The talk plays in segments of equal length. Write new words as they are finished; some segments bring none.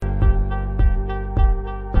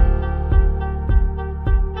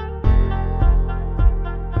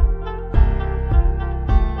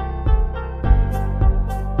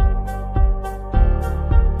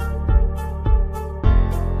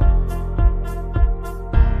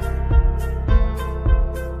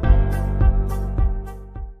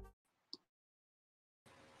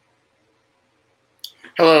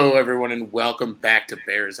Hello, everyone, and welcome back to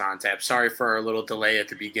Bears on Tap. Sorry for our little delay at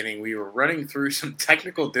the beginning. We were running through some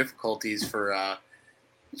technical difficulties for,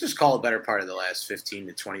 let's just call it better part of the last 15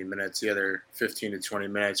 to 20 minutes. The other 15 to 20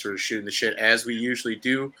 minutes, we're shooting the shit as we usually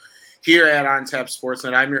do here at On Tap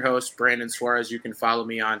Sportsnet. I'm your host, Brandon Suarez. You can follow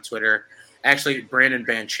me on Twitter. Actually, Brandon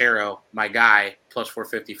Banchero, my guy, plus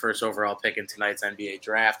 450 first overall pick in tonight's NBA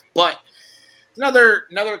draft. But Another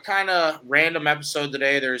kind of random episode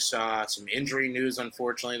today. There's some injury news,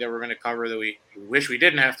 unfortunately, that we're going to cover that we wish we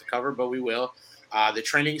didn't have to cover, but we will. The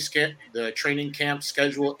training camp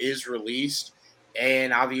schedule is released,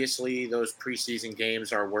 and obviously those preseason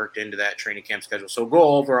games are worked into that training camp schedule. So we'll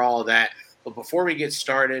go over all of that. But before we get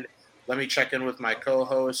started, let me check in with my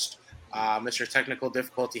co-host, Mr. Technical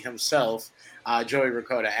Difficulty himself, Joey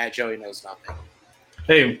Ricotta, at Joey Knows Nothing.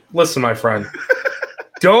 Hey, listen, my friend.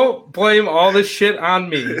 Don't blame all this shit on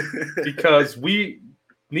me because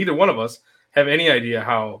neither one of us have any idea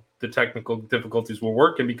how the technical difficulties will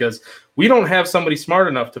work, and because we don't have somebody smart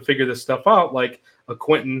enough to figure this stuff out like a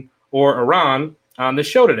Quentin or Iran on the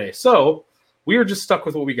show today. So we are just stuck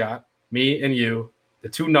with what we got, me and you, the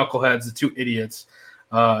two knuckleheads, the two idiots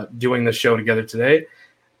doing the show together today.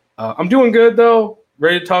 I'm doing good, though.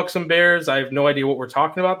 Ready to talk some Bears. I have no idea what we're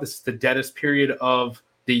talking about. This is the deadest period of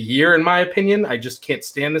the year, in my opinion. I just can't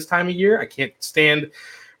stand this time of year. I can't stand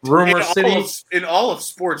Rumor City. In all of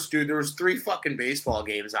sports, dude, there was 3 fucking baseball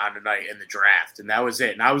games on tonight in the draft, and that was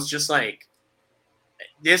it. And I was just like,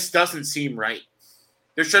 this doesn't seem right.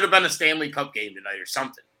 There should have been a Stanley Cup game tonight or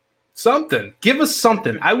something. Something. Give us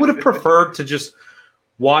something. I would have preferred to just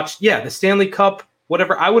watch, the Stanley Cup,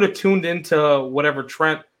 whatever. I would have tuned into whatever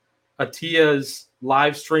Trent Atia's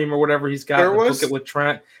live stream or whatever he's got. Book it with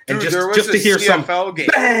Trent, and dude, just to hear some game.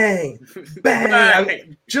 Bang,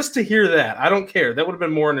 bang, just to hear that. I don't care. That would have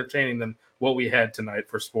been more entertaining than what we had tonight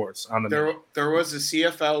for sports on the. There was a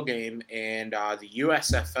CFL game, and the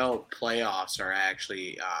USFL playoffs are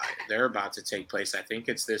actually they're about to take place. I think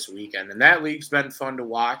it's this weekend, and that league's been fun to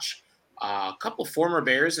watch. A couple former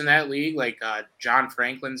Bears in that league, like John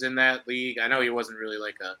Franklin's in that league. I know he wasn't really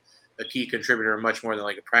like a key contributor, much more than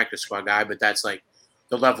like a practice squad guy, but that's like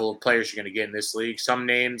the level of players you're going to get in this league. Some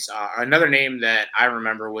names, another name that I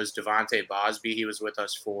remember was Devontae Bosby. He was with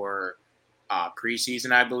us for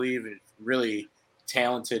preseason, I believe, and really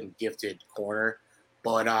talented and gifted corner.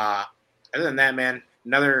 But other than that, man,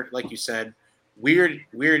 another, like you said, weird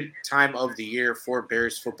time of the year for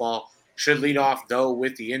Bears football. Should lead off, though,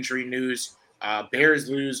 with the injury news. Bears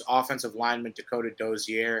lose offensive lineman Dakota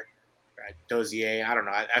Dozier. Dozier, I don't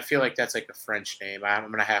know. I feel like that's like a French name. I'm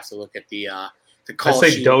going to have to look at the call I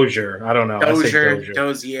say sheet. Dozier. I don't know.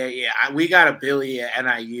 Dozier. Yeah, we got a Billy at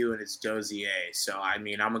NIU, and it's Dozier. So, I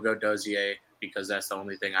mean, I'm going to go Dozier because that's the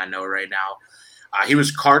only thing I know right now. He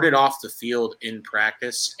was carted off the field in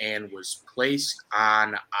practice and was placed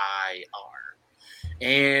on IR.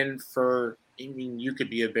 And you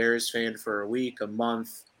could be a Bears fan for a week, a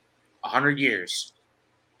month, 100 years.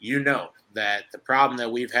 You know that the problem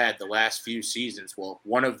that we've had the last few seasons, well,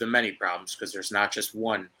 one of the many problems, because there's not just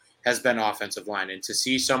one, has been offensive line. And to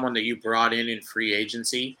see someone that you brought in free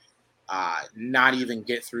agency not even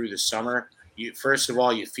get through the summer, first of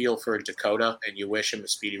all, you feel for Dakota and you wish him a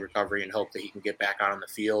speedy recovery and hope that he can get back out on the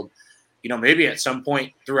field. You know, maybe at some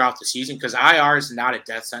point throughout the season, because IR is not a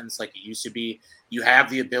death sentence like it used to be. You have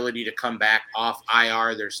the ability to come back off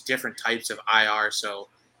IR. There's different types of IR, so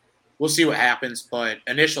we'll see what happens. But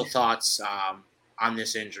initial thoughts on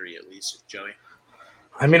this injury, at least, Joey.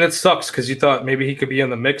 I mean, it sucks because you thought maybe he could be in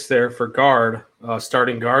the mix there for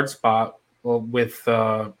starting guard spot with,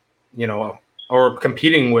 or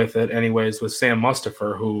competing with it anyways with Sam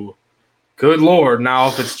Mustipher, who, good Lord, now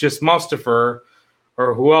if it's just Mustipher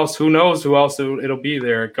or who knows who else it'll be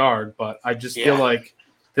there at guard. But I just feel like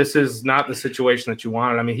this is not the situation that you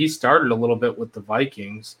wanted. I mean, he started a little bit with the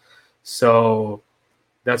Vikings, so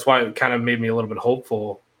that's why it kind of made me a little bit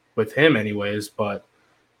hopeful with him anyways. But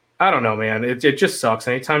I don't know, man. It just sucks.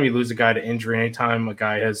 Anytime you lose a guy to injury, anytime a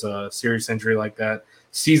guy has a serious injury like that,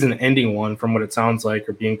 season-ending one from what it sounds like,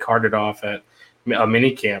 or being carted off at a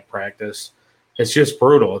mini-camp practice, it's just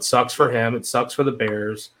brutal. It sucks for him. It sucks for the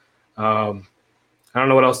Bears. I don't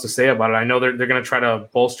know what else to say about it. I know they're going to try to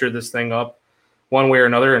bolster this thing up one way or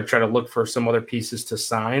another and try to look for some other pieces to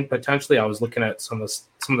sign potentially. I was looking at some of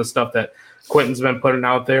the stuff that Quentin's been putting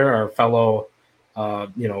out there, our fellow,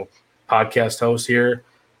 podcast host here,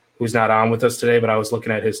 who's not on with us today, but I was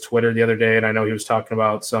looking at his Twitter the other day, and I know he was talking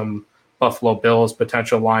about some Buffalo Bills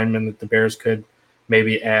potential linemen that the Bears could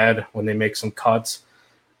maybe add when they make some cuts,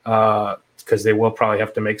 because they will probably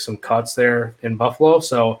have to make some cuts there in Buffalo.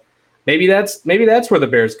 So maybe that's where the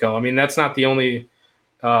Bears go. I mean, that's not the only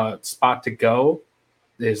spot to go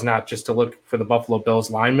is not just to look for the Buffalo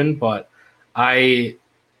Bills lineman, but it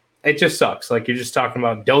just sucks. Like you're just talking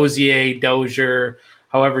about Dozier,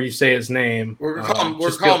 however you say his name. We're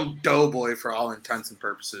calling him Doughboy for all intents and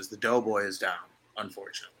purposes. The Doughboy is down,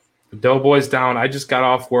 unfortunately. The Doughboy's down. I just got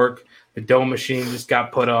off work. The dough machine just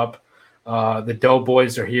got put up. The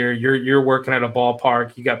Doughboys are here. You're working at a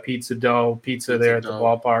ballpark. You got pizza there at the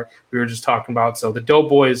ballpark. We were just talking about. So the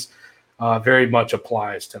Doughboys very much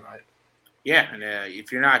applies tonight. Yeah, and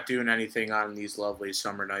if you're not doing anything on these lovely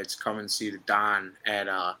summer nights, come and see the Don at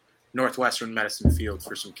Northwestern Medicine Field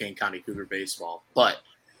for some Kane County Cougar baseball. But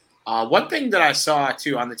one thing that I saw,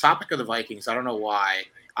 too, on the topic of the Vikings, I don't know why,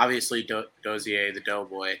 obviously Dozier, the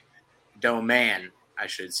Doughboy, Doughman, I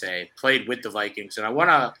should say, played with the Vikings. And I want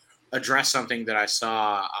to address something that I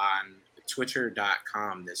saw on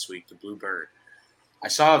Twitter.com this week, the Bluebird. I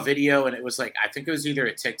saw a video, and it was like, I think it was either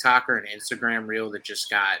a TikTok or an Instagram reel that just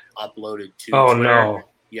got uploaded to Twitter. No.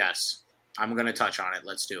 Yes. I'm going to touch on it.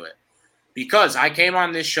 Let's do it. Because I came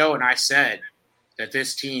on this show and I said that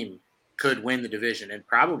this team could win the division and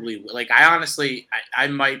probably, like, I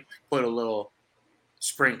might put a little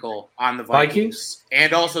sprinkle on the Vikings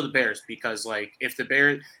and also the Bears because, like, if the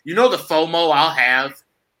Bears, the FOMO I'll have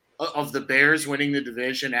of the Bears winning the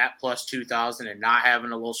division at plus 2,000 and not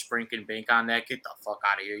having a little sprink and bink on that, get the fuck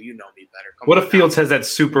out of here. You know me better. What if Fields has that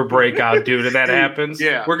super breakout, dude, and that happens?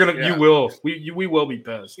 Yeah. We will be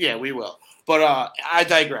pissed. Yeah, we will. But I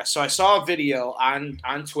digress. So I saw a video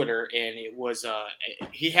on Twitter, and it was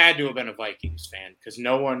he had to have been a Vikings fan because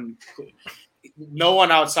no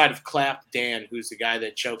one outside of Clap Dan, who's the guy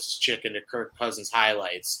that chokes his chicken to Kirk Cousins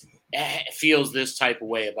highlights, feels this type of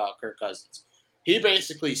way about Kirk Cousins. He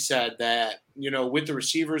basically said that, with the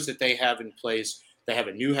receivers that they have in place, they have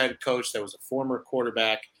a new head coach that was a former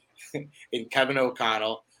quarterback in Kevin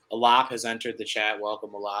O'Connell. Alap has entered the chat. Welcome,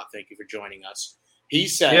 Alap. Thank you for joining us. He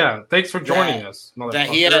said, "Yeah, thanks for joining us." That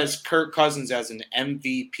he has Kirk Cousins as an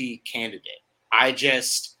MVP candidate. I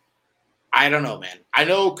don't know, man. I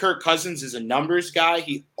know Kirk Cousins is a numbers guy.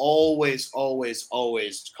 He always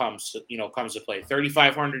comes to play.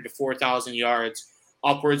 3,500 to 4,000 yards,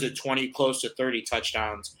 upwards of 20, close to 30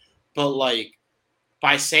 touchdowns. But like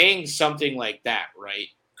by saying something like that, right?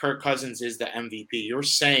 Kirk Cousins is the MVP. You're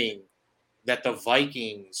saying that the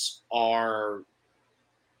Vikings are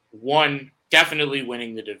definitely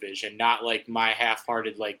winning the division, not like my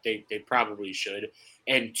half-hearted like they probably should,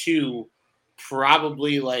 and two,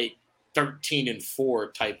 probably like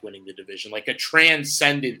 13-4 type winning the division, like a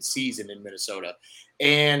transcendent season in Minnesota.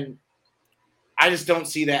 And I just don't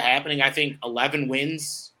see that happening. I think 11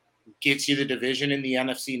 wins gets you the division in the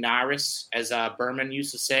NFC Norris, as Berman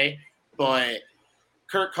used to say. But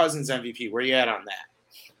Kirk Cousins MVP, where you at on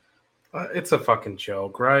that? It's a fucking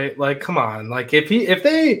joke, right? Like, come on. Like,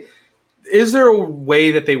 is there a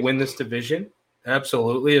way that they win this division?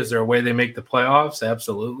 Absolutely. Is there a way they make the playoffs?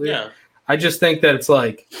 Absolutely. Yeah. I just think that it's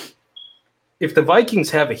like, if the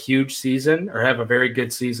Vikings have a huge season or have a very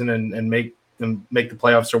good season and make the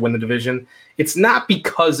playoffs or win the division, it's not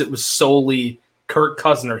because it was solely Kirk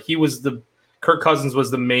Cousins. Kirk Cousins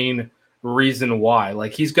was the main reason why.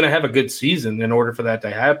 Like, he's going to have a good season in order for that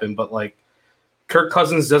to happen. But like, Kirk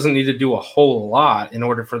Cousins doesn't need to do a whole lot in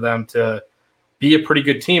order for them to be a pretty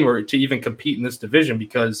good team or to even compete in this division,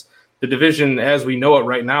 because the division as we know it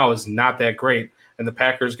right now is not that great. And the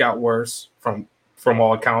Packers got worse from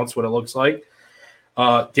all accounts, what it looks like.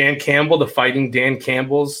 Dan Campbell, the Fighting Dan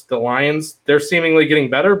Campbells, the Lions, they're seemingly getting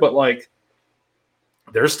better, but like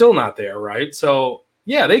they're still not there, right? So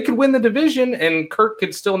yeah, they could win the division and Kirk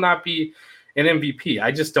could still not be an MVP.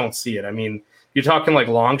 I just don't see it. I mean, you're talking like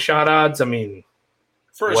long shot odds. I mean,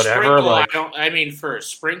 for a whatever. Sprinkle, for a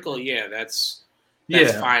sprinkle, yeah, that's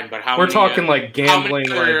fine. But we're talking like gambling.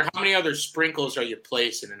 How many other sprinkles are you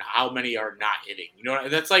placing, and how many are not hitting?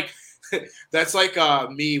 That's like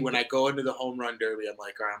me when I go into the home run derby. I'm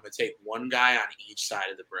like, all right, I'm gonna take one guy on each side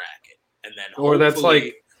of the bracket, and then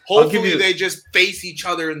hopefully they just face each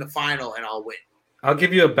other in the final, and I'll win. I'll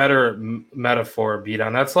give you a better metaphor,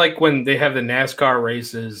 B-Don. That's like when they have the NASCAR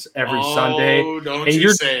races every Sunday. Oh, don't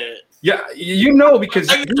you say it. Yeah,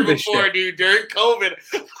 because you do this shit. Dude, during COVID.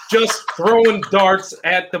 Just throwing darts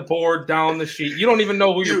at the board down the sheet. You don't even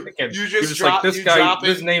know who you're picking. You just drop, like, this guy,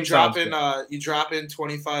 his name sounds good. You drop in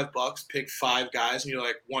 $25, pick 5 guys, and you're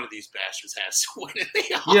like, one of these bastards has to win.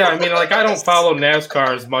 Yeah, I mean, like, I don't follow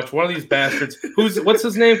NASCAR as much. One of these bastards, what's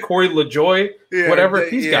his name? Corey LaJoy? Whatever,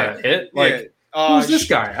 he's got a hit. Like, who's this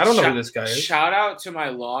guy? I don't know who this guy is. Shout out to my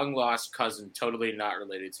long-lost cousin, totally not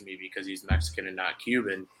related to me because he's Mexican and not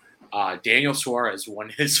Cuban. Daniel Suarez won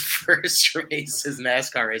his first race, his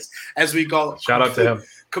NASCAR race, as we go. Shout out to him.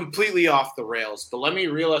 Completely off the rails. But let me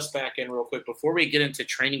reel us back in real quick before we get into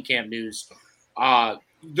training camp news.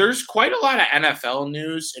 There's quite a lot of NFL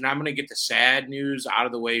news, and I'm going to get the sad news out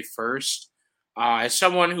of the way first. As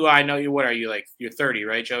someone who I know you, what are you, like, you're 30,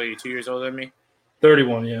 right, Joe? You're 2 years older than me?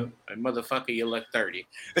 31, yeah. Motherfucker, you look 30.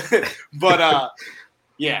 But,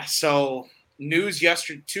 yeah, so news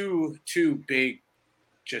yesterday, two big,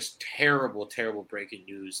 just terrible breaking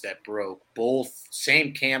news that broke. Both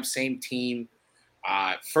same camp, same team.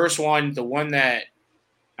 First one, the one that,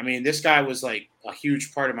 I mean, this guy was like a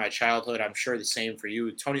huge part of my childhood. I'm sure the same for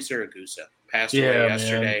you. Tony Siragusa passed away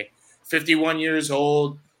yesterday. Man. 51 years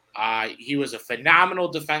old. He was a phenomenal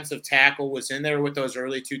defensive tackle, was in there with those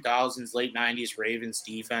early 2000s, late 90s Ravens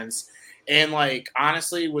defense. And, like,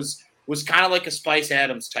 honestly, was kind of like a Spice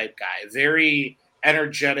Adams type guy. Very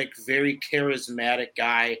energetic, very charismatic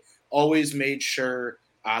guy. Always made sure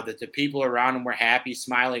that the people around him were happy,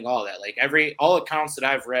 smiling, all that. Like, all accounts that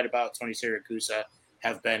I've read about Tony Siragusa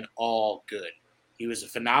have been all good. He was a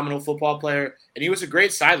phenomenal football player, and he was a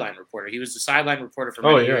great sideline reporter. He was the sideline reporter for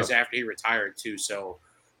many years after he retired, too. So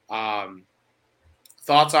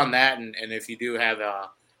thoughts on that, and if you do have a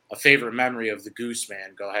favorite memory of the Goose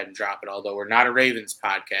Man, go ahead and drop it. Although we're not a Ravens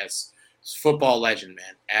podcast. He's a football legend,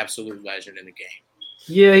 man. Absolute legend in the game.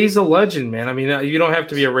 Yeah, he's a legend, man. I mean, you don't have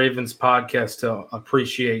to be a Ravens podcast to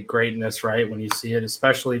appreciate greatness, right, when you see it,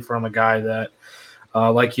 especially from a guy that,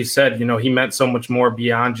 like you said, you know, he meant so much more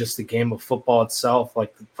beyond just the game of football itself,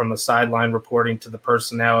 like from the sideline reporting to the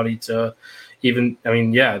personality to even, I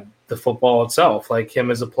mean, yeah, the football itself, like him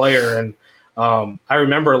as a player. And I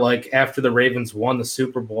remember, like, after the Ravens won the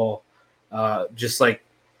Super Bowl, just like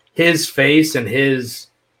his face and his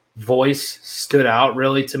voice stood out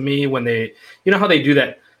really to me when they, you know how they do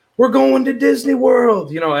that, we're going to Disney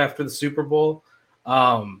World, you know, after the Super Bowl.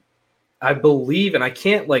 I believe, and I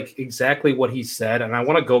can't like exactly what he said, and I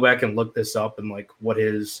want to go back and look this up and like what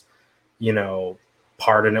his, you know,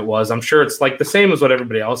 part in it was. I'm sure it's like the same as what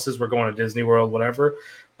everybody else is. We're going to Disney World, whatever.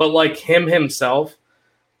 But like him himself,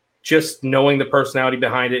 just knowing the personality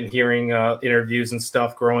behind it and hearing interviews and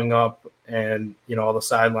stuff growing up and, you know, all the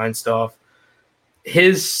sideline stuff,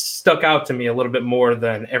 his stuck out to me a little bit more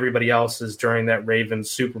than everybody else's during that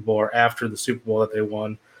Ravens Super Bowl or after the Super Bowl that they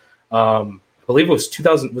won. I believe it was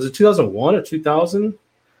 2000. Was it 2001 or 2000?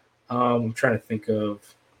 I'm trying to think of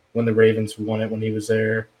when the Ravens won it, when he was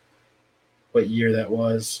there, what year that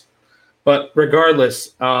was. But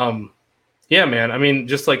regardless, yeah, man. I mean,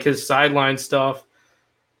 just like his sideline stuff,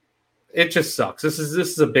 it just sucks. This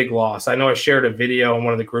is a big loss. I know I shared a video in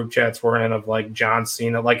one of the group chats we're in of like John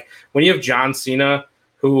Cena. Like when you have John Cena,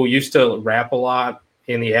 who used to rap a lot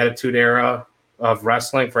in the Attitude Era of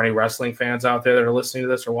wrestling, for any wrestling fans out there that are listening to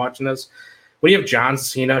this or watching this, when you have John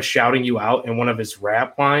Cena shouting you out in one of his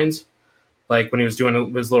rap lines, like when he was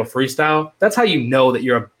doing his little freestyle, that's how you know that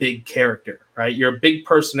you're a big character, right? You're a big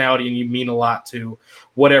personality and you mean a lot to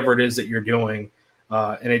whatever it is that you're doing.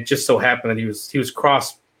 And it just so happened that he was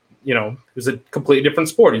cross, you know, it was a completely different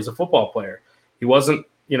sport. He was a football player. He wasn't,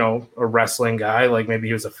 you know, a wrestling guy, like maybe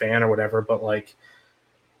he was a fan or whatever. But like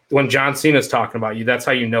when John Cena's talking about you, that's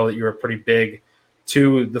how you know that you're a pretty big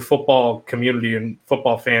to the football community and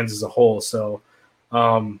football fans as a whole. So,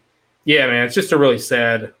 yeah, man, it's just a really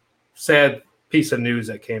sad piece of news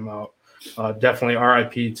that came out. Definitely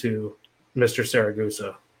RIP to Mr.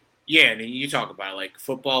 Siragusa. Yeah, and you talk about it, like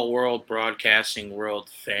football world, broadcasting world,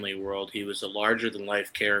 family world. He was a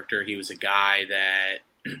larger-than-life character. He was a guy that,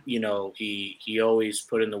 you know, he always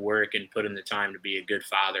put in the work and put in the time to be a good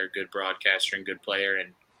father, good broadcaster, and good player.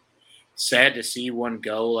 And sad to see one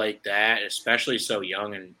go like that, especially so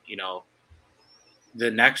young. And, you know,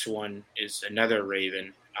 the next one is another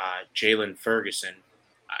Raven, Jalen Ferguson,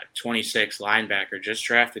 26 linebacker, just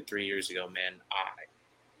drafted 3 years ago, man.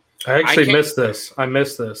 I actually missed this. I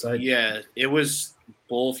missed this. Yeah, it was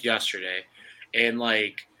both yesterday. And,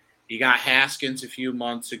 like, you got Haskins a few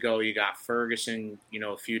months ago. You got Ferguson, you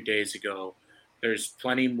know, a few days ago. There's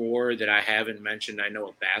plenty more that I haven't mentioned. I know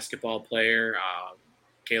a basketball player,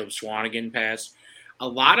 Caleb Swanigan passed. A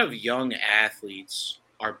lot of young athletes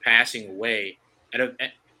are passing away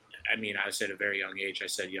I said a very young age. I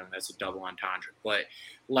said young. That's a double entendre. But,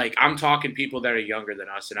 like, I'm talking people that are younger than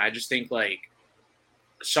us. And I just think, like,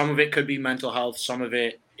 some of it could be mental health. Some of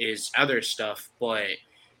it is other stuff. But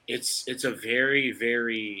it's a very,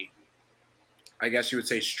 very, I guess you would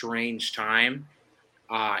say, strange time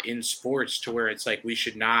in sports to where it's like we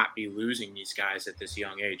should not be losing these guys at this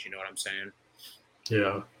young age. You know what I'm saying?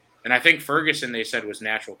 Yeah. And I think Ferguson, they said, was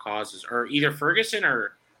natural causes. Or either Ferguson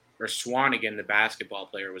or or Swanigan, the basketball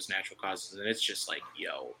player, was natural causes, and it's just like,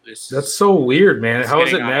 yo, that's so weird, man. How is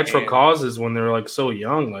it getting out of natural hand. causes when they're like so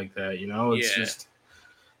young like that? You know, it's just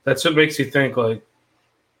that's what makes you think like,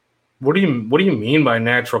 what do you mean by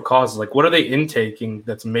natural causes? Like, what are they intaking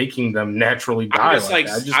that's making them naturally die?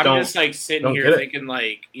 I'm just like sitting here thinking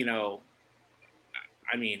like, you know,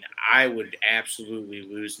 I mean, I would absolutely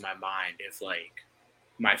lose my mind if like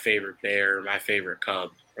my favorite bear, or my favorite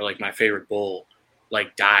cub, or like my favorite bull,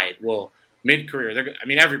 like died. Well, mid-career, I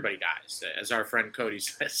mean, everybody dies. As our friend Cody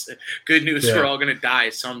says, good news, we're all going to die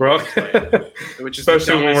someday. Which is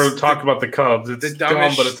especially when we're talking about the Cubs. It's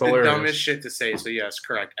dumb, but it's hilarious. The dumbest shit to say. So yes,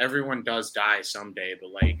 correct. Everyone does die someday,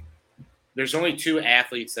 but like, there's only 2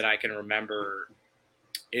 athletes that I can remember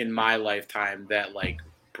in my lifetime that like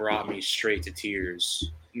brought me straight to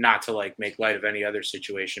tears. Not to like make light of any other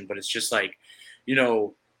situation, but it's just like, you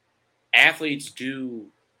know, athletes do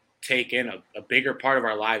take in a bigger part of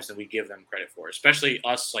our lives than we give them credit for, especially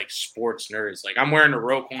us like sports nerds. Like, I'm wearing a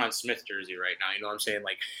Roquan Smith jersey right now. You know what I'm saying?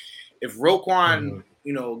 Like, if Roquan,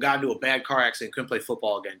 you know, got into a bad car accident, couldn't play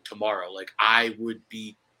football again tomorrow, like, I would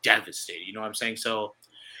be devastated. You know what I'm saying? So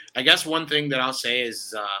I guess one thing that I'll say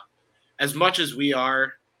is, as much as we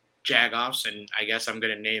are Jagoffs, and I guess I'm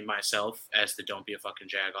going to name myself as the Don't Be a Fucking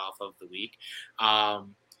Jagoff of the week,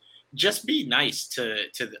 just be nice to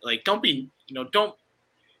like, don't be, you know, don't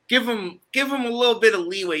give them a little bit of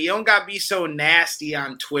leeway. You don't got to be so nasty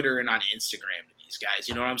on Twitter and on Instagram to these guys.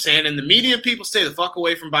 You know what I'm saying? And the media people, stay the fuck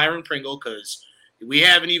away from Byron Pringle, because we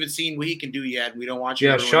haven't even seen what he can do yet. We don't want you.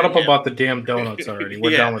 Yeah, shut up about the damn donuts already.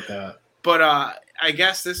 We're done with that. But I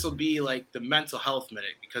guess this will be like the mental health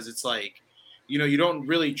minute, because it's like, you know, you don't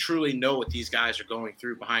really truly know what these guys are going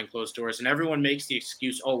through behind closed doors, and everyone makes the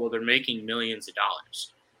excuse, oh, well, they're making millions of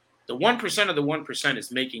dollars. The 1% of the 1%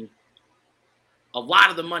 is making a lot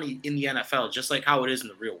of the money in the NFL, just like how it is in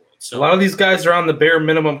the real world. So a lot of these guys are on the bare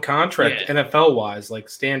minimum contract, NFL-wise, like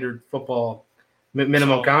standard football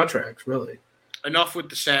minimum contracts, really. Enough with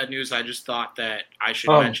the sad news. I just thought that I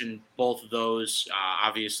should mention both of those,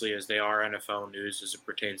 obviously, as they are NFL news as it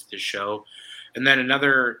pertains to this show. And then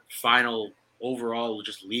another final overall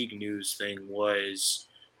just league news thing was,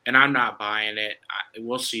 and I'm not buying it,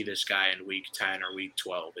 we'll see this guy in week 10 or week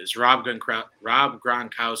 12, is Rob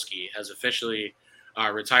Gronkowski has officially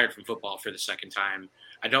retired from football for the second time.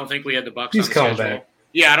 I don't think we had the Bucs on the schedule. Back.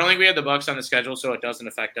 Yeah, I don't think we had the Bucs on the schedule, so it doesn't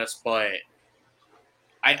affect us, but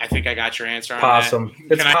I think I got your answer on Possum.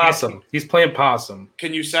 That. It's Possum. He's playing Possum.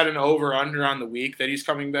 Can you set an over-under on the week that he's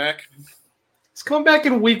coming back? He's coming back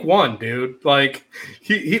in week 1, dude. Like,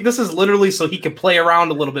 he this is literally so he can play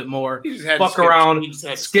around a little bit more, fuck around,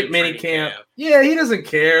 skip mini camp. Yeah, he doesn't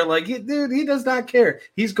care. Like, he does not care.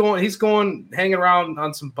 He's going hanging around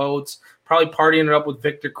on some boats, probably partying it up with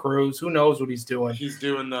Victor Cruz. Who knows what he's doing? He's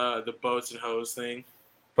doing the boats and hose thing.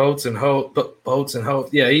 Boats and hose.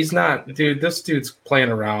 Yeah, he's not, dude. This dude's playing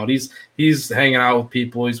around. He's hanging out with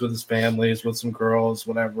people. He's with his family. He's with some girls,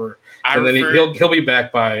 whatever. Then he'll be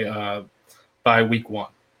back by week 1.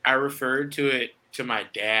 I referred to my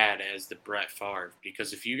dad as the Brett Favre,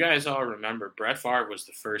 because if you guys all remember, Brett Favre was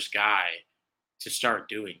the first guy to start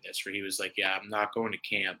doing this, where he was like, yeah, I'm not going to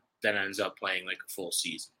camp, then ends up playing like a full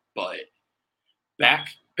season. But back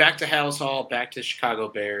to Halas Hall, back to Chicago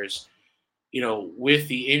Bears, you know, with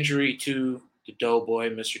the injury to the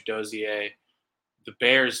Doughboy, Mr. Dozier, the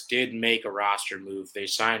Bears did make a roster move. They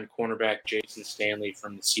signed cornerback Jason Stanley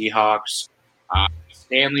from the Seahawks.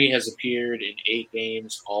 Stanley has appeared in 8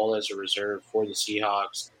 games, all as a reserve for the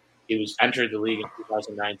Seahawks. He was entered the league in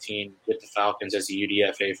 2019 with the Falcons as a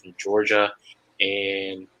UDFA from Georgia,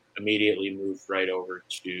 and immediately moved right over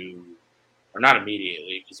to, or not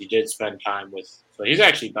immediately, because he did spend time with, so he's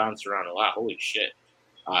actually bounced around a lot. Holy shit.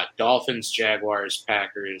 Dolphins, Jaguars,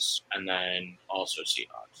 Packers, and then also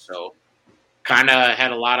Seahawks. So kind of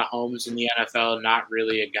had a lot of homes in the NFL. Not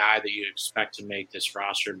really a guy that you expect to make this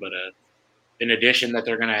roster, but an addition that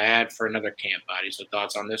they're going to add for another camp body. So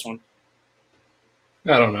thoughts on this one?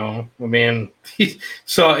 I don't know. I mean, he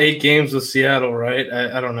saw 8 games with Seattle, right?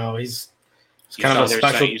 I don't know. He's kind of a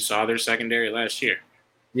special. You saw their secondary last year.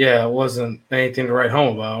 Yeah, it wasn't anything to write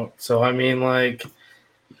home about. So, I mean, like,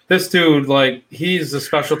 this dude, like, he's a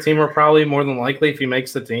special teamer probably more than likely if he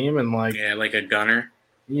makes the team. And, like, yeah, like a gunner.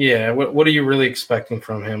 Yeah, what are you really expecting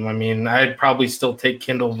from him? I mean, I'd probably still take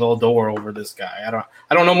Kindle Vildor over this guy.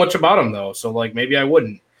 I don't know much about him, though, so, like, maybe I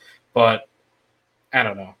wouldn't. But I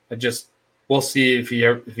don't know. We'll see if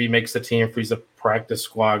he makes the team, if he's a practice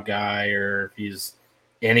squad guy or if he's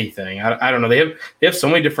anything. I don't know. They have so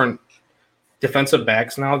many different defensive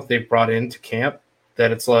backs now that they've brought into camp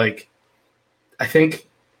that it's like, I think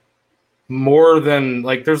more than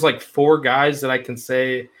like there's like 4 guys that I can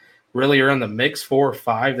say really are in the mix, 4 or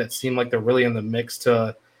 5 that seem like they're really in the mix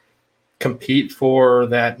to compete for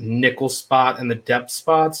that nickel spot and the depth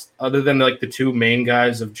spots, other than like the 2 main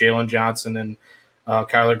guys of Jalen Johnson and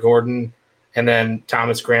Kyler Gordon, and then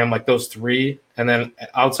Thomas Graham, like those 3. And then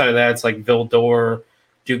outside of that, it's like Vildor,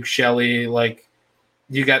 Duke Shelley. Like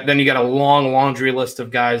you got a long laundry list of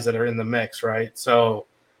guys that are in the mix, right? So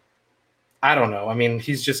I don't know. I mean,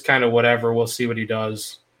 he's just kind of whatever. We'll see what he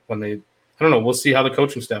does when I don't know. We'll see how the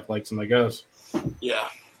coaching staff likes him, I guess. Yeah,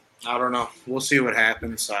 I don't know. We'll see what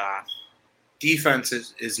happens. Defense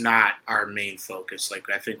is not our main focus. Like,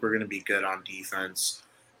 I think we're going to be good on defense.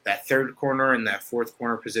 That third corner and that fourth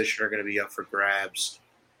corner position are going to be up for grabs.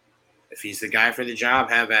 If he's the guy for the job,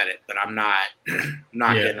 have at it. But I'm not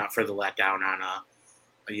getting up for the letdown on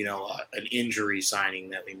an injury signing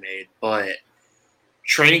that we made. But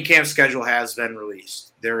training camp schedule has been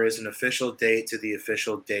released. There is an official date to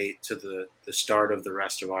the start of the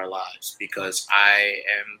rest of our lives, because I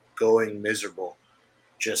am going miserable,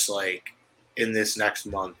 just like in this next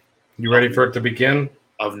month. You ready for it to begin?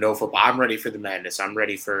 Of no football. I'm ready for the madness. I'm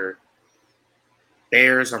ready for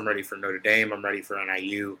Bears. I'm ready for Notre Dame. I'm ready for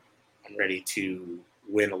NIU. I'm ready to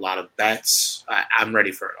win a lot of bets. I'm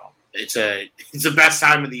ready for it all. It's the best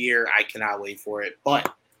time of the year. I cannot wait for it.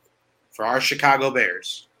 But for our Chicago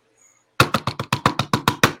Bears,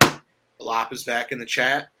 Lop is back in the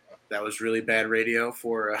chat. That was really bad radio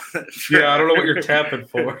for yeah, I don't know what you're tapping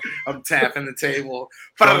for. I'm tapping the table.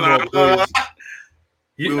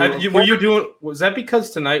 Were you doing? Was that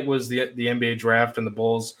because tonight was the NBA draft and the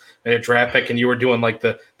Bulls made a draft pick, and you were doing like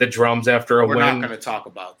the drums after a win? We're not going to talk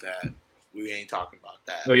about that. We ain't talking about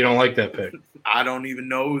that. Oh, you don't like that pick? I don't even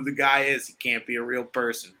know who the guy is. He can't be a real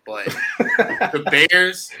person. But the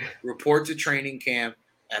Bears report to training camp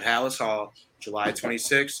at Hallis Hall, July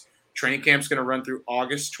 26th. Training camp's going to run through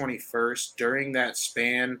August 21st. During that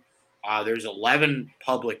span, there's 11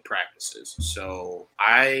 public practices. So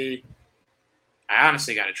I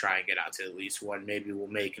honestly got to try and get out to at least one. Maybe we'll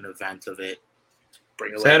make an event of it.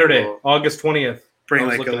 Bring Saturday, August 20th. Bring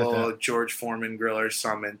like a little George Foreman grill or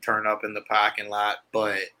something, turn up in the parking lot.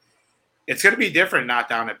 But it's going to be different not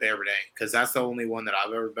down at Bear Day, because that's the only one that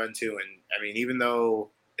I've ever been to. And, I mean, even though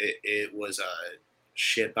it was a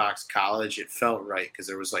shitbox college, it felt right, because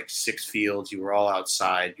there was like 6 fields. You were all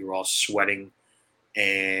outside. You were all sweating.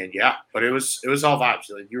 And, yeah, but it was all vibes.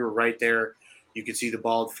 Like, you were right there. You could see the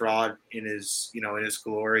bald fraud in his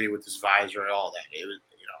glory with his visor and all that. It was,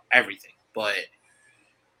 everything. But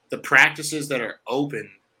the practices that are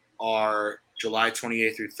open are July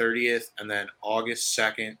 28th through 30th, and then August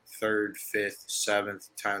 2nd, 3rd, 5th, 7th,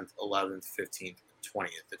 10th, 11th, 15th, 20th.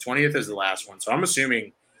 The 20th is the last one. So I'm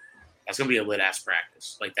assuming that's going to be a lit-ass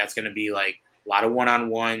practice. Like, that's going to be, like, a lot of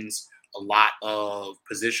one-on-ones, a lot of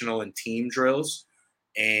positional and team drills,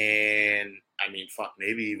 and, I mean,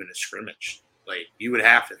 maybe even a scrimmage. Like, you would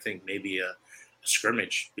have to think maybe a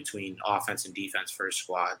scrimmage between offense and defense for a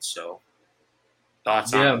squad. So,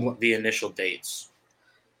 thoughts on the initial dates?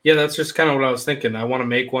 Yeah, that's just kind of what I was thinking. I want to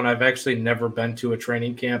make one. I've actually never been to a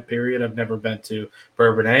training camp, period. I've never been to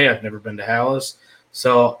Bourbonnais. I've never been to Hallis.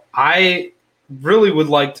 So I really would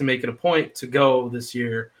like to make it a point to go this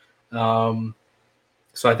year. So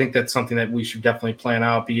I think that's something that we should definitely plan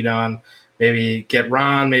out, beat on, maybe get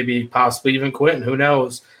Ron, maybe possibly even Quentin, who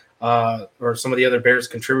knows, or some of the other Bears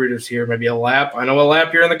contributors here, maybe a Lap. I know a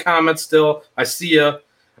Lap, you're in the comments still. I see you.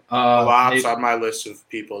 Lap's on my list of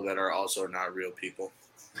people that are also not real people.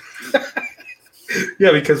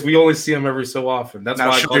 Yeah, because we only see him every so often. That's now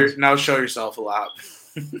why show yourself a lot.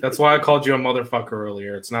 That's why I called you a motherfucker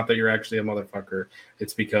earlier. It's not that you're actually a motherfucker.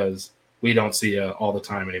 It's because we don't see you all the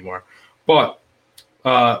time anymore. But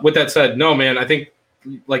with that said, no, man, I think,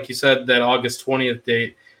 like you said, that August 20th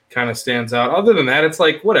date kind of stands out. Other than that, it's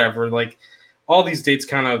like whatever. Like all these dates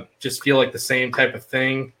kind of just feel like the same type of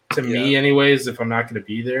thing to me anyways, if I'm not going to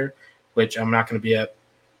be there, which I'm not going to be at,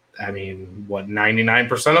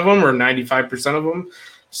 99% of them or 95% of them.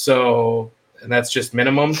 So, and that's just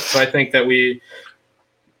minimum. So I think that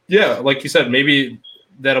like you said, maybe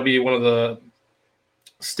that'll be one of the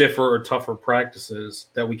stiffer or tougher practices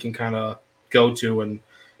that we can kind of go to and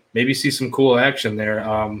maybe see some cool action there.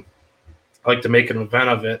 I like to make an event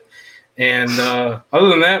of it. And other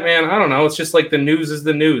than that, man, I don't know. It's just like the news is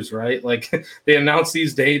the news, right? Like they announce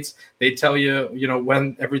these dates. They tell you,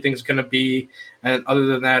 when everything's going to be. And other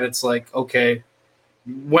than that, it's like, okay,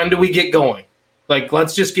 when do we get going? Like,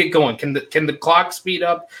 let's just get going. Can the clock speed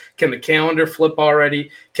up? Can the calendar flip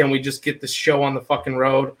already? Can we just get this show on the fucking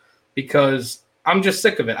road? Because I'm just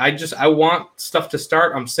sick of it. I want stuff to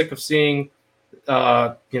start. I'm sick of seeing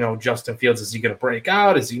Justin Fields, is he going to break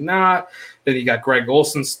out? Is he not? Then you got Greg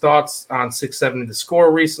Olson's thoughts on 670 The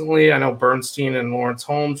Score recently. I know Bernstein and Lawrence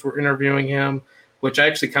Holmes were interviewing him, which I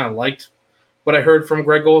actually kind of liked what I heard from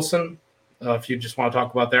Greg Olson. If you just want to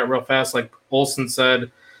talk about that real fast, like Olson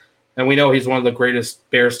said, and we know he's one of the greatest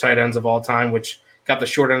Bears tight ends of all time, which got the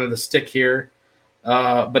short end of the stick here.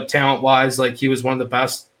 But talent-wise, like he was one of the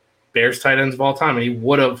best Bears tight ends of all time, and he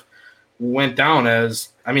would have went down as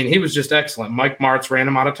 – I mean, he was just excellent. Mike Martz ran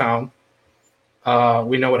him out of town.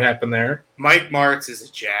 We know what happened there. Mike Martz is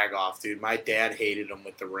a jag-off, dude. My dad hated him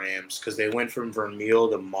with the Rams because they went from Vermeil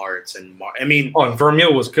to Martz. And and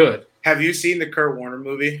Vermeil was good. Have you seen the Kurt Warner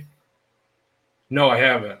movie? No, I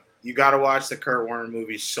haven't. You got to watch the Kurt Warner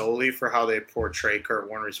movie solely for how they portray Kurt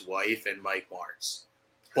Warner's wife and Mike Martz.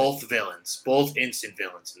 Both villains, both instant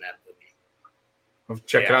villains in that movie.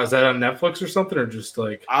 Check it out. Is that on Netflix or something, or just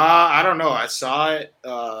like? I don't know. I saw it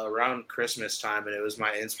around Christmas time, and it was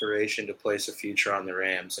my inspiration to place a future on the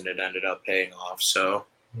Rams, and it ended up paying off. So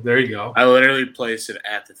there you go. I literally placed it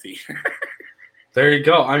at the theater. There you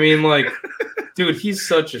go. I mean, like, dude, he's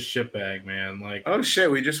such a shitbag, man. Like, oh shit,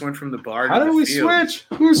 we just went from the bar. How did we switch?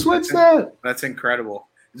 Who switched that? That's incredible.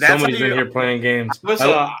 Somebody's in here playing games.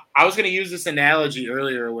 I was going to use this analogy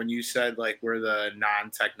earlier when you said, like, we're the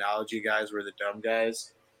non-technology guys, we're the dumb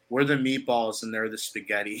guys. We're the meatballs and they're the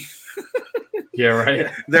spaghetti. Yeah, right.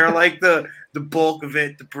 They're like the bulk of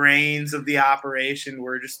it, the brains of the operation.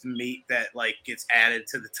 We're just the meat that, like, gets added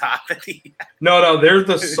to the top at the end. No, they're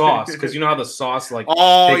the sauce, because you know how the sauce, like,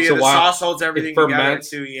 takes a the while. Sauce holds everything together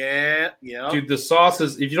too. Yeah. Dude, the sauce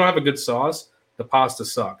is, if you don't have a good sauce, the pasta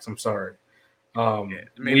sucks. I'm sorry. We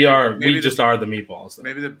just are the meatballs. Though.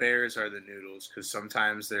 Maybe the Bears are the noodles, because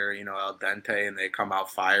sometimes they're al dente and they come out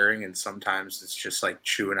firing, and sometimes it's just like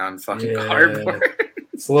chewing on fucking cardboard.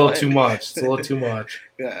 It's a little too much.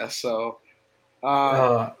 Yeah. So,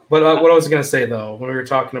 but what I was gonna say though, when we were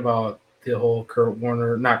talking about the whole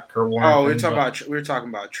not Kurt Warner. Oh, we were talking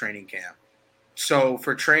about training camp. So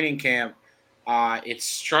for training camp, it's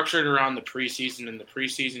structured around the preseason, and the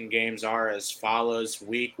preseason games are as follows.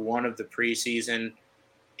 Week 1 of the preseason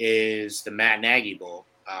is the Matt Nagy Bowl.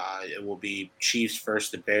 It will be Chiefs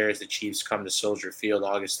versus the Bears. The Chiefs come to Soldier Field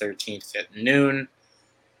August 13th at noon.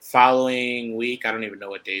 Following week, I don't even know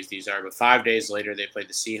what days these are, but 5 days later, they play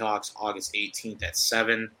the Seahawks August 18th at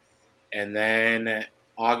 7. And then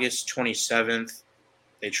August 27th,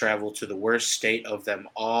 they travel to the worst state of them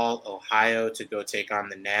all, Ohio, to go take on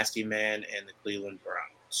the Nasty Man and the Cleveland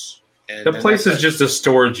Browns. And the place is just a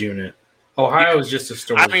storage unit. Ohio is just a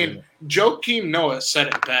storage unit. Joakim Noah said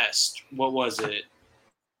it best. What was it?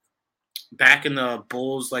 Back in the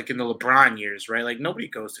Bulls, like in the LeBron years, right? Like, nobody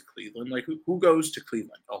goes to Cleveland. Like, who goes to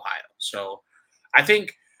Cleveland, Ohio? So I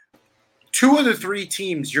think 2 of the 3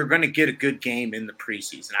 teams, you're going to get a good game in the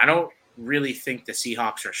preseason. I don't really think the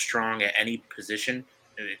Seahawks are strong at any position,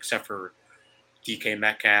 except for DK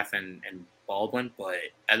Metcalf and Baldwin. But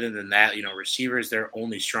other than that, receivers, they're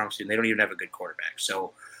only strong suit. They don't even have a good quarterback.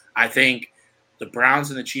 So I think the Browns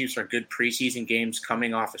and the Chiefs are good preseason games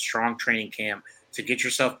coming off a strong training camp to get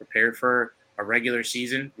yourself prepared for a regular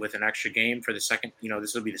season with an extra game for the second.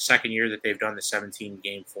 This will be the second year that they've done the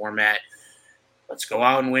 17-game format. Let's go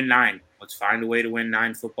out and win 9. Let's find a way to win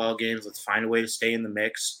 9 football games. Let's find a way to stay in the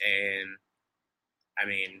mix. And, I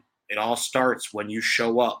mean, it all starts when you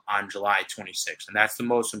show up on July 26th, and that's the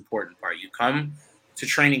most important part. You come to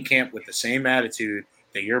training camp with the same attitude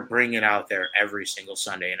that you're bringing out there every single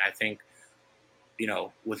Sunday. And I think,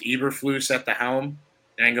 with Eberflus at the helm,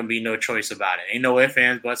 there ain't going to be no choice about it. Ain't no ifs,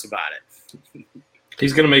 ands, buts about it.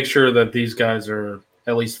 He's going to make sure that these guys are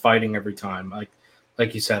at least fighting every time.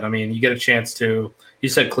 Like you said, I mean, you get a chance to – you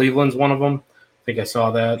said Cleveland's one of them. I think I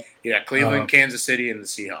saw that. Yeah, Cleveland, Kansas City, and the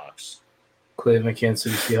Seahawks. Cleveland,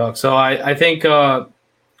 Kansas City, Seahawks. So I think,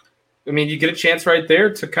 you get a chance right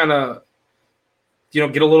there to kind of,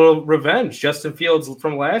 get a little revenge. Justin Fields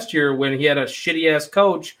from last year when he had a shitty-ass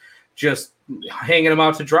coach just hanging him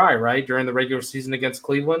out to dry, right, during the regular season against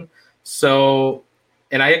Cleveland. So,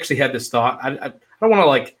 and I actually had this thought. I don't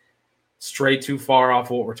want to, stray too far off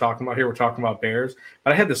of what we're talking about here. We're talking about Bears.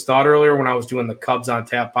 But I had this thought earlier when I was doing the Cubs on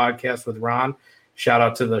Tap podcast with Ron. Shout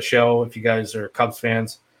out to the show if you guys are Cubs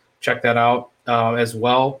fans. Check that out as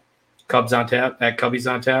well. Cubs on Tap, at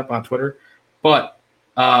Cubbies on Tap on Twitter. But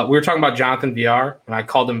we were talking about Jonathan VR, and I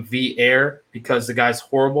called him V-Air because the guy's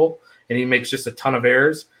horrible, and he makes just a ton of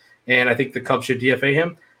errors. And I think the Cubs should DFA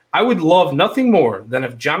him. I would love nothing more than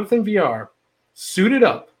if Jonathan VR suited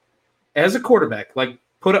up as a quarterback, like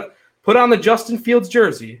put on the Justin Fields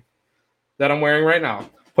jersey that I'm wearing right now,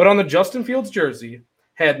 put on the Justin Fields jersey,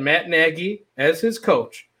 had Matt Nagy as his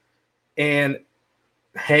coach, and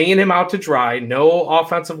hanging him out to dry, no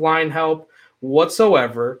offensive line help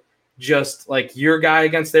whatsoever, just like your guy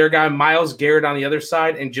against their guy, Myles Garrett on the other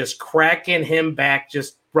side, and just cracking him back,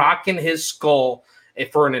 just rocking his skull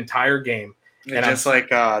for an entire game. And just like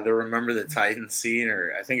the Remember the Titans scene,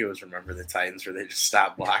 or I think it was Remember the Titans, where they just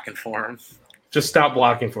stopped blocking for him. Just stop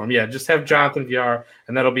blocking for him. Yeah, just have Jonathan Villar,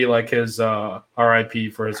 and that'll be like his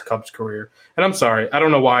RIP for his Cubs career. And I'm sorry, I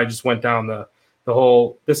don't know why I just went down the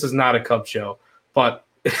whole – this is not a Cubs show, but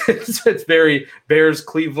it's very Bears,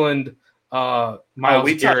 Cleveland,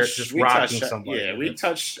 Myles Garrett just rocking somebody. Yeah, we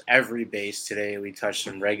touched every base today. We touched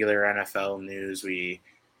some regular NFL news. We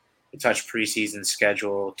touched preseason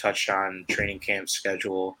schedule, touched on training camp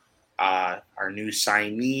schedule, our new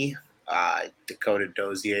signee, Dakota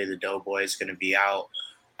Dozier, the Doughboy, is going to be out.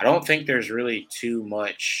 I don't think there's really too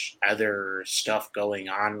much other stuff going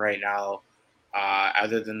on right now,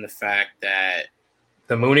 other than the fact that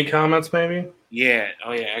the Mooney comments, maybe. Yeah.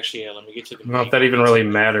 Oh yeah. Actually, yeah. Let me get to the. I don't know if that even really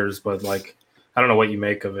matters, but like, I don't know what you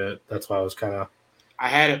make of it. That's why I was kind of. I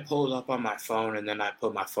had it pulled up on my phone, and then I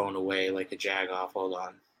put my phone away like a jag-off. Hold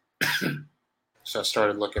on. So I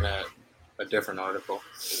started looking at a different article.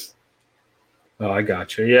 Oh, I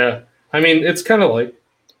got you. Yeah. I mean, it's kind of like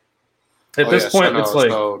at this point, it's like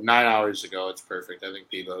 9 hours ago. It's perfect. I think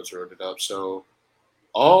Debo's wrote it up. So,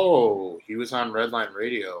 he was on Redline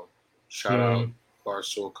Radio. Shout out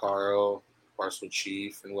Barstool Carl, Barstool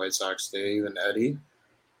Chief, and White Sox Dave and Eddie.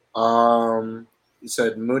 He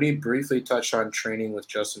said Mooney briefly touched on training with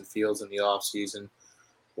Justin Fields in the offseason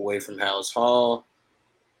away from Hallis Hall.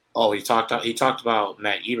 Oh, he talked about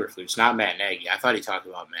Matt Eberflus, not Matt Nagy. I thought he talked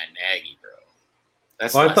about Matt Nagy, bro.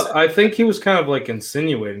 I think he was kind of like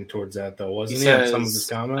insinuating towards that, though, wasn't he? Says, some of his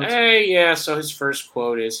comments. Yeah. So his first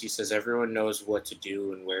quote is, he says, "Everyone knows what to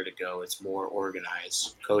do and where to go. It's more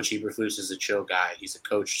organized. Coach Eberflus is a chill guy. He's a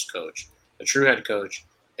coach's coach, a true head coach,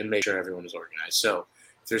 and make sure everyone is organized." So,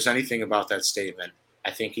 if there's anything about that statement, I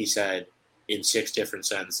think he said in 6 different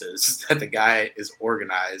sentences that the guy is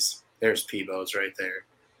organized. There's Peebo's right there.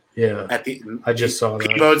 Yeah, I just saw that.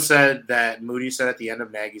 Peebo said that Mooney said at the end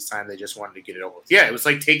of Nagy's time they just wanted to get it over with. Yeah, it was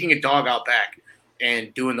like taking a dog out back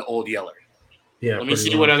and doing the old yeller. Yeah. Let me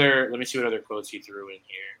see what other quotes he threw in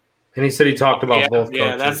here. And he said he talked about both.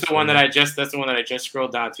 Yeah, that's the one that I just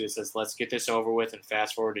scrolled down to. It says, "Let's get this over with and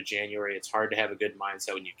fast forward to January. It's hard to have a good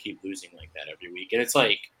mindset when you keep losing like that every week." And it's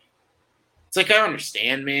like I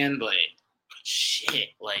understand, man, but shit,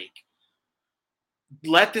 like.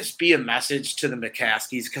 Let this be a message to the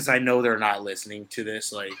McCaskies, because I know they're not listening to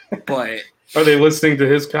this. But are they listening to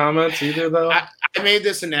his comments either? Though I made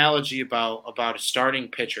this analogy about a starting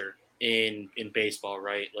pitcher in baseball,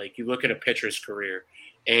 right? Like you look at a pitcher's career,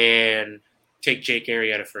 and take Jake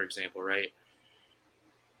Arrieta for example, right?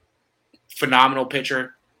 Phenomenal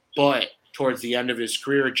pitcher, but towards the end of his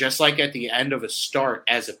career, just like at the end of a start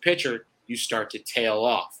as a pitcher, you start to tail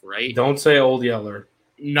off, right? Don't say old yeller.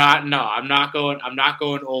 I'm not going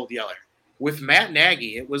old yeller. With Matt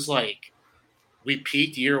Nagy, it was like we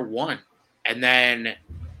peaked year 1, and then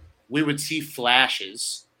we would see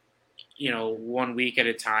flashes, 1 week at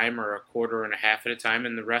a time or a quarter and a half at a time,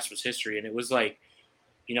 and the rest was history. And it was like,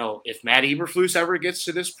 if Matt Eberflus ever gets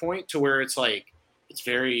to this point to where it's like it's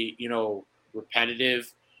very,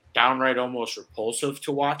 repetitive, downright almost repulsive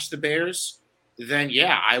to watch the Bears, then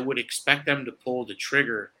yeah, I would expect them to pull the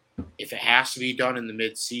trigger if it has to be done in the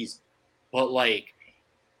mid-season. But, like,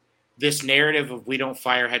 this narrative of we don't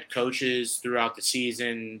fire head coaches throughout the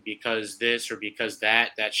season because this or because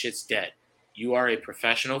that shit's dead. You are a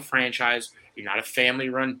professional franchise. You're not a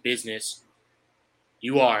family-run business.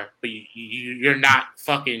 You are, but you're not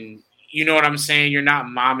fucking – you know what I'm saying? You're not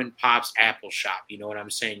mom and pop's Apple shop. You know what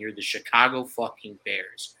I'm saying? You're the Chicago fucking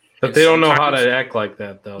Bears. But they don't know how to act like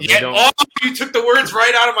that, though. Yeah, you took the words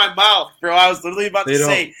right out of my mouth, bro. I was literally about to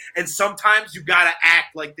say, and sometimes you got to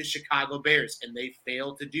act like the Chicago Bears, and they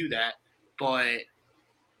fail to do that. But,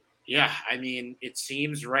 yeah, I mean, it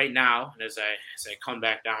seems right now, and as I come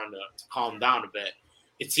back down to calm down a bit,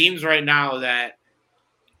 it seems right now that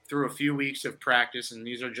through a few weeks of practice, and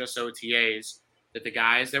these are just OTAs, that the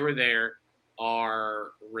guys that were there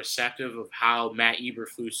are receptive of how Matt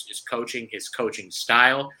Eberflus is coaching, his coaching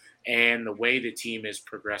style, and the way the team is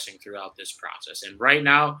progressing throughout this process. And right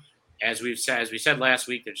now, as we said last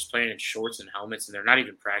week, they're just playing in shorts and helmets, and they're not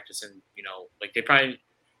even practicing, like they probably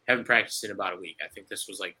haven't practiced in about a week. I think this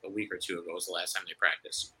was like a week or two ago was the last time they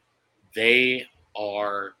practiced. They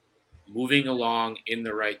are moving along in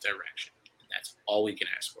the right direction. And that's all we can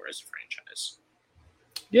ask for as a franchise.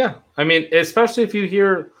 Yeah. I mean, especially if you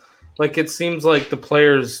hear, like, it seems like the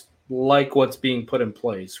players like what's being put in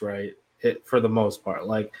place, right? For the most part,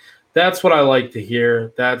 like That's what I like to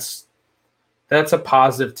hear. That's a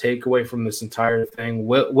positive takeaway from this entire thing.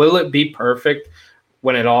 Will it be perfect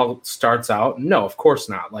when it all starts out? No, of course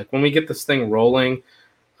not. Like when we get this thing rolling,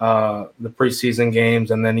 the preseason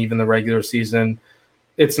games and then even the regular season,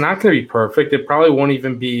 it's not going to be perfect. It probably won't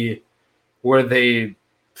even be where they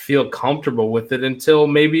feel comfortable with it until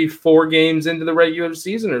maybe 4 games into the regular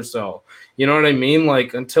season or so. You know what I mean?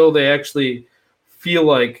 Like until they actually feel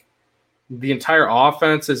like the entire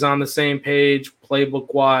offense is on the same page,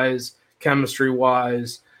 playbook wise, chemistry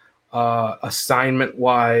wise, assignment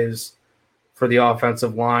wise for the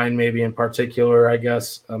offensive line, maybe in particular, I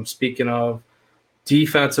guess. Speaking of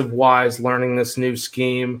defensive wise, learning this new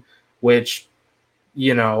scheme, which,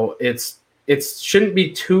 it shouldn't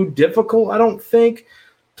be too difficult, I don't think,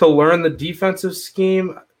 to learn the defensive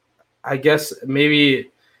scheme. I guess maybe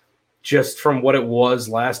just from what it was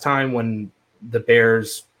last time when the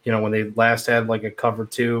Bears, when they last had like a cover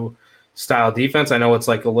 2 style defense. I know it's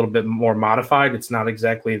like a little bit more modified. It's not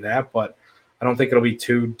exactly that, but I don't think it'll be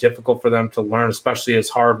too difficult for them to learn, especially as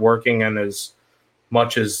hardworking and as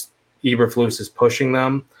much as Eberflus is pushing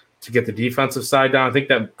them to get the defensive side down. I think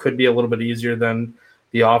that could be a little bit easier than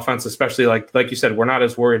the offense, especially like you said, we're not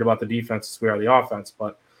as worried about the defense as we are the offense.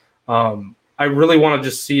 But I really want to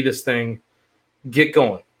just see this thing get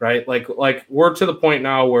going, right? Like we're to the point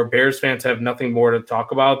now where Bears fans have nothing more to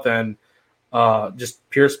talk about than just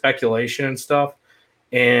pure speculation and stuff.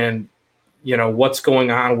 And what's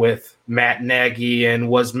going on with Matt Nagy, and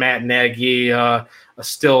was Matt Nagy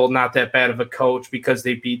still not that bad of a coach because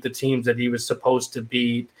they beat the teams that he was supposed to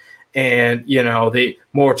beat, and they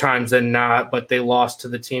more times than not, but they lost to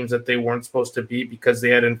the teams that they weren't supposed to beat because they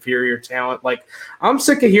had inferior talent. Like, I'm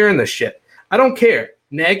sick of hearing this shit. I don't care.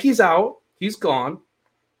 Nagy's out. He's gone.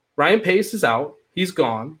 Ryan Pace is out. He's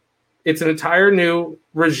gone. It's an entire new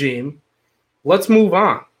regime. Let's move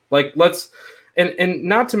on. Like, and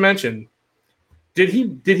not to mention, did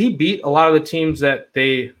he beat a lot of the teams that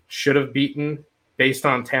they should have beaten based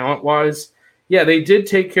on talent wise? Yeah, they did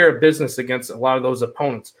take care of business against a lot of those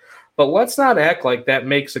opponents. But let's not act like that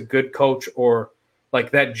makes a good coach or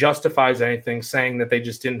like that justifies anything, saying that they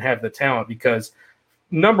just didn't have the talent. Because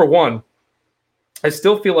number one, I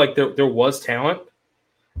still feel like there was talent.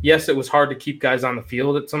 Yes, it was hard to keep guys on the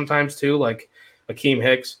field at sometimes too, like Akeem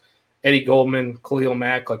Hicks, Eddie Goldman, Khalil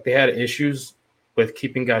Mack. Like, they had issues with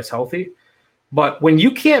keeping guys healthy. But when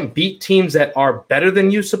you can't beat teams that are better than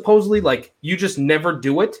you, supposedly, like, you just never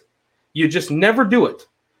do it. You just never do it.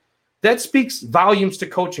 That speaks volumes to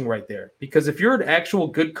coaching right there. Because if you're an actual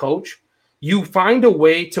good coach, you find a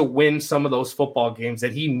way to win some of those football games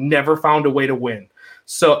that he never found a way to win.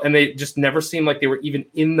 So, and they just never seemed like they were even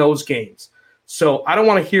in those games. So I don't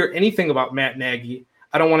want to hear anything about Matt Nagy.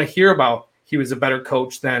 I don't want to hear about he was a better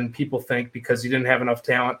coach than people think because he didn't have enough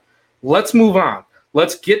talent. Let's move on.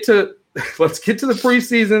 Let's get to the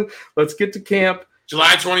preseason. Let's get to camp.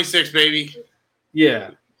 July 26th, baby.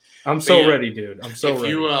 Yeah. I'm so ready, dude. I'm so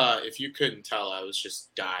ready. If you couldn't tell, I was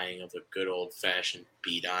just dying of a good old-fashioned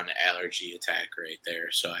beat-on allergy attack right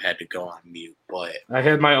there, so I had to go on mute. But I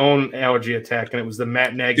had my own allergy attack, and it was the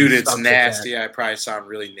Matt Nagy. Dude, it's nasty. Attack. I probably sound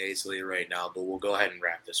really nasally right now, but we'll go ahead and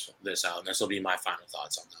wrap this out, and this will be my final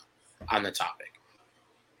thoughts on the topic.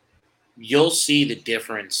 You'll see the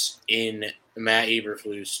difference in Matt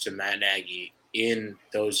Eberflus to Matt Nagy in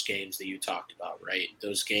those games that you talked about, right?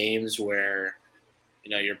 Those games where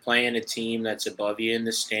you're playing a team that's above you in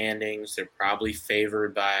the standings. They're probably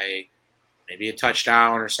favored by maybe a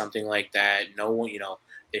touchdown or something like that. No one,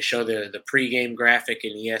 they show the pregame graphic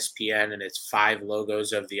in ESPN, and it's 5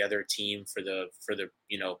 logos of the other team for the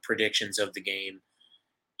predictions of the game.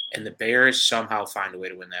 And the Bears somehow find a way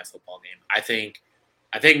to win that football game. I think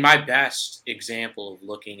my best example of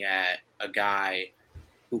looking at a guy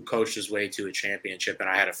who coached his way to a championship, and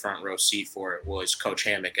I had a front row seat for it, was Coach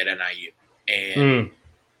Hammock at NIU.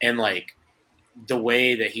 And like the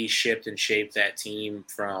way that he shipped and shaped that team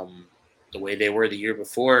from the way they were the year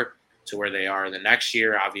before to where they are the next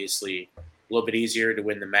year, obviously a little bit easier to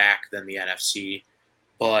win the MAC than the NFC.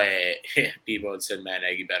 But people had said Matt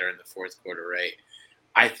Nagy better in the fourth quarter, right?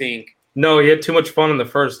 I think no, he had too much fun in the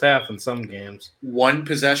first half in some games. One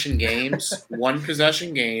possession games,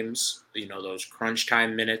 those crunch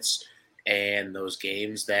time minutes and those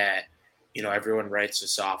games that everyone writes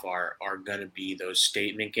us off are going to be those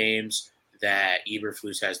statement games that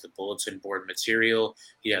Eberflus has the bulletin board material.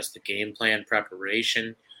 He has the game plan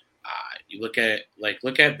preparation. You look at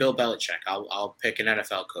Bill Belichick. I'll pick an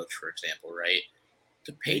NFL coach, for example, right?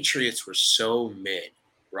 The Patriots were so mid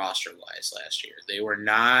roster-wise last year. They were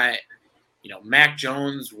not, Mac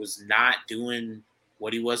Jones was not doing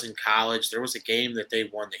what he was in college. There was a game that they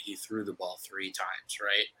won that he threw the ball 3 times,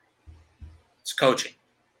 right? It's coaching.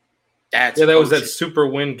 That was that super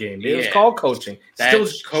win game. It was called coaching. Still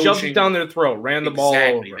shoved it down their throat, ran the ball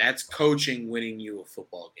over. That's coaching winning you a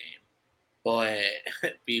football game. But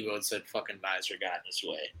Bebo said fucking Visor got in his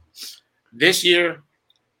way. This year,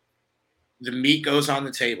 the meat goes on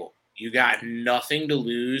the table. You got nothing to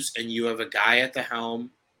lose, and you have a guy at the helm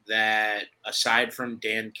that, aside from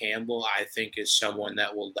Dan Campbell, I think is someone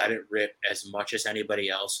that will let it rip as much as anybody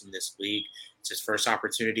else in this league. It's his first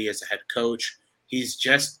opportunity as a head coach. He's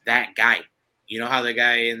just that guy. You know how the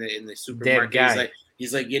guy in the supermarket,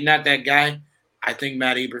 he's like, you're not that guy? I think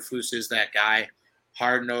Matt Eberflus is that guy.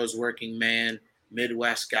 Hard-nosed working man,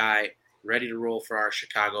 Midwest guy, ready to roll for our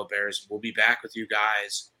Chicago Bears. We'll be back with you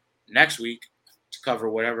guys next week to cover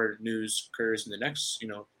whatever news occurs in the next,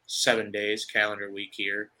 7 days, calendar week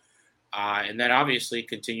here. And then obviously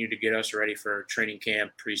continue to get us ready for training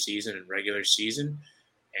camp, preseason, and regular season.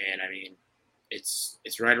 And, I mean, it's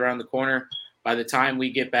right around the corner. By the time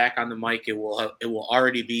we get back on the mic, it will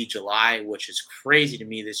already be July, which is crazy to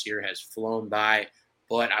me. This year has flown by,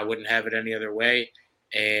 but I wouldn't have it any other way.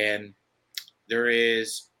 And there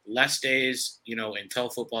is less days, until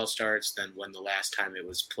football starts than when the last time it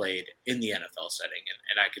was played in the NFL setting.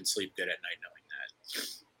 And I can sleep good at night knowing that.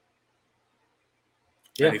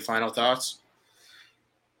 Yeah. Any final thoughts?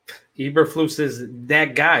 Eberflus is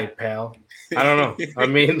that guy, pal. I don't know. I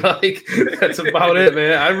mean, that's about it,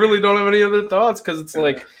 man. I really don't have any other thoughts because it's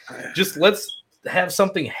like, just let's have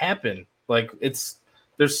something happen.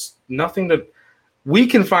 There's nothing to – we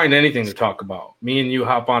can find anything to talk about. Me and you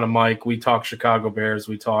hop on a mic. We talk Chicago Bears.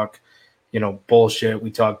 We talk, bullshit.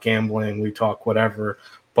 We talk gambling. We talk whatever.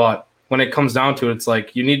 But when it comes down to it, it's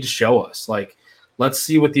like you need to show us. Let's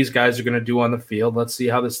see what these guys are going to do on the field. Let's see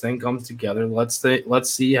how this thing comes together. Let's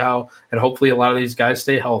see how, and hopefully a lot of these guys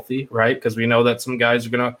stay healthy, right? Because we know that some guys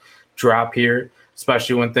are going to drop here,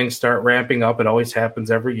 especially when things start ramping up. It always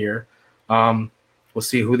happens every year. We'll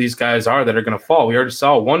see who these guys are that are going to fall. We already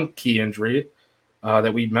saw one key injury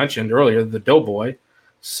that we mentioned earlier, the Doughboy.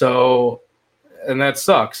 So, and that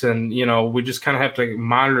sucks. And, we just kind of have to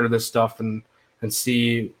monitor this stuff and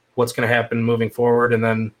see what's going to happen moving forward. And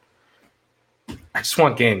then, I just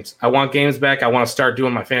want games. I want games back. I want to start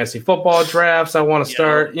doing my fantasy football drafts. I want to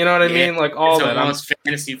start, you know what I mean? All that. It's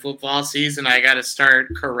fantasy football season. I got to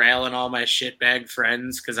start corralling all my shitbag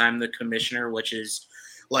friends because I'm the commissioner, which is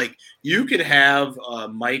you could have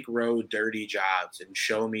Mike Rowe dirty jobs and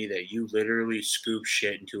show me that you literally scoop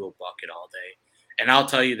shit into a bucket all day. And I'll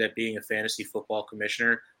tell you that being a fantasy football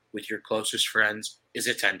commissioner with your closest friends is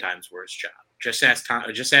a 10 times worse job. Just ask Tommy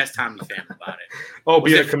Pham about it.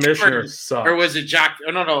 Be a commissioner. Or was it Jock?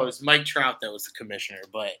 Oh, no, it was Mike Trout that was the commissioner.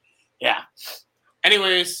 But yeah.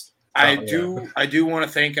 Anyways, I do want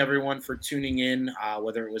to thank everyone for tuning in,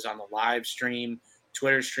 whether it was on the live stream,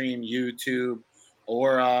 Twitter stream, YouTube,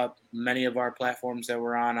 or many of our platforms that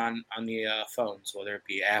we're on the phones, whether it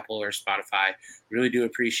be Apple or Spotify. Really do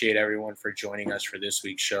appreciate everyone for joining us for this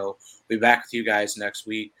week's show. We'll be back with you guys next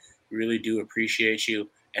week. Really do appreciate you,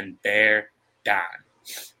 and bear down.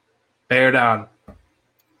 Bear down.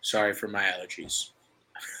 Sorry for my allergies.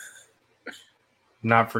 Not for